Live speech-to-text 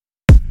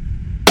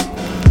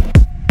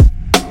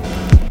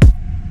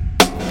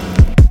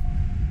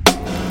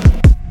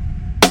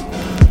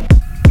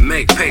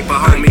paper,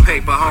 homie,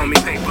 paper,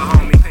 homie, paper,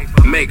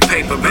 homie. Make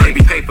paper, baby,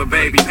 paper,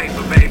 baby,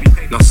 paper, baby.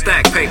 No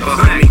stack paper,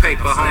 homie,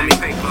 paper, homie,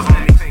 paper,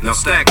 homie. No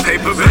stack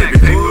paper, baby,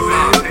 paper,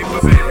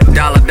 baby.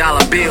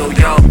 Dollar bill,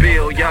 yo,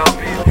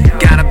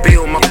 Gotta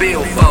build my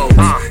bill folds.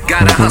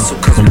 Gotta hustle,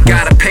 cause we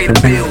gotta pay the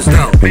bills,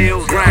 though.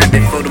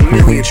 Grinding for the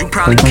millions you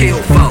probably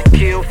kill for.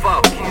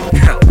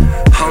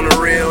 On the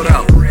real,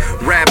 though.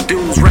 Rap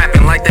dudes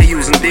rapping like they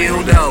using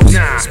dildos.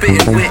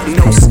 Spitting with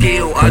no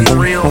skill,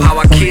 unreal. How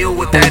I kill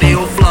with that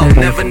ill flow.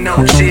 Never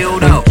know, chill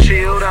though.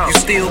 You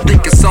still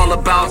think it's all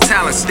about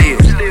talent still.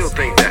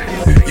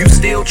 You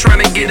still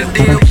trying to get a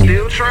deal.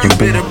 You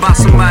bitter about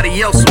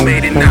somebody else who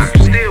made it now.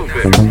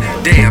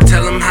 Damn,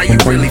 tell them how you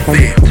really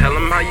feel.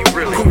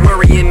 Quit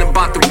worrying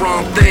about the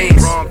wrong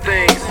things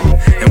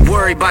and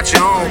worry about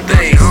your own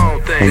things.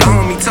 Your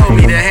homie told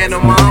me to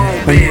handle my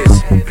own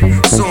biz,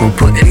 so I'm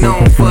putting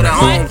on for the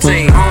home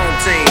team.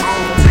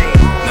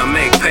 Now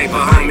make paper,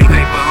 homie,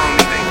 paper,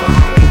 homie, paper,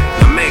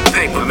 homie. Now make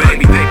paper,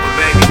 baby, paper,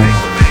 baby,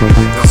 paper, baby.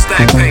 Now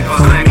stack paper,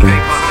 homie,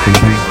 paper, homie,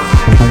 paper.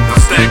 Now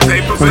stack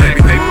paper,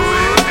 baby, paper,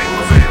 baby.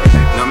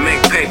 Now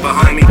make paper,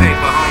 homie,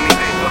 paper, homie,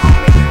 paper,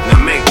 homie. Now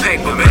make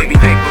paper, baby,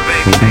 paper,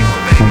 baby, paper,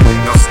 baby.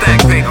 Now stack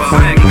paper,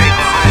 homie,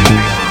 paper, homie.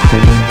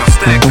 Now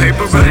stack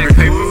paper, baby,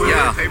 paper.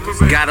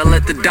 Gotta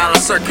let the dollar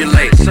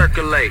circulate.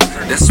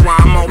 That's why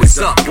I'm always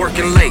up,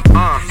 working late.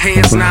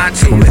 Heads nod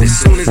to it as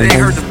soon as they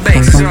heard the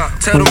bass.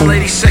 Tell them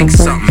ladies shake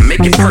something, make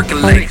it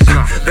percolate.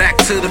 Back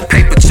to the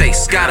paper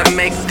chase, gotta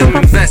make them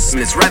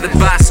investments. Rather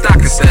buy stock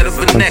instead of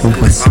a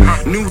necklace.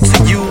 New to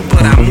you,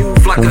 but I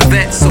move like a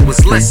vet, so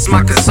it's less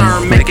my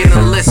concern making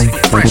a list for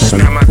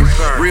freshmen.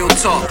 Real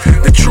talk,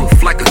 the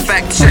truth like a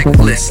fact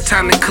checklist.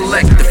 Time to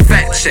collect the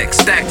fat check,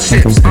 stack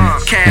chips,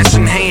 cash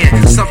in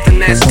hand, something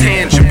that's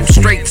tangible.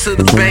 Straight to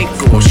the bank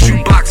or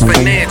shoebox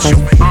financial.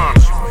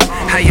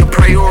 How your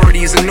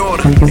priorities in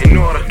order.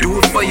 Do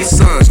it for your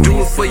sons,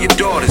 do it for your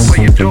daughters.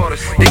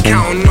 They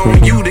counting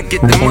on you to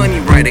get the money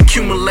right,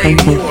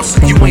 accumulate more,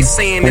 so you ain't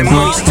saying that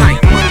money's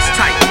tight.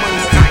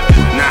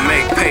 Now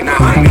make paper,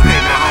 homie,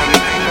 paper, homie.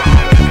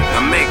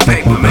 Now make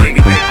paper,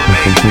 baby, paper,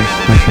 baby.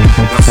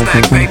 Now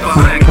stack paper,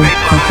 homie,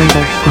 paper,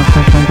 homie.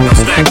 Now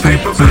stack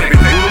paper, baby.